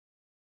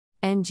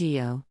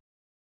NGO.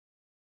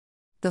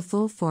 The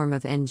full form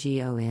of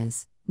NGO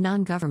is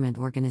non-government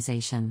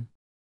organization.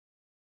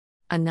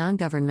 A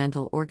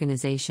non-governmental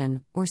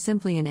organization, or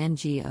simply an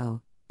NGO,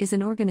 is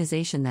an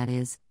organization that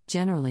is,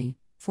 generally,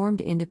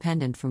 formed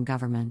independent from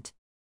government.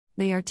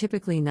 They are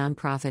typically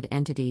non-profit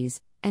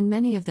entities, and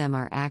many of them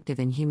are active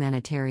in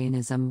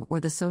humanitarianism or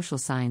the social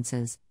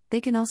sciences.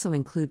 They can also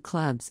include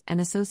clubs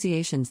and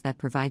associations that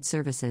provide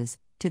services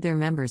to their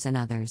members and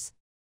others.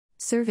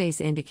 Surveys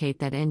indicate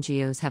that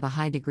NGOs have a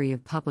high degree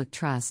of public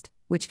trust,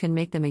 which can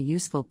make them a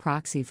useful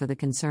proxy for the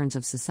concerns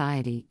of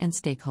society and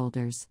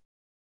stakeholders.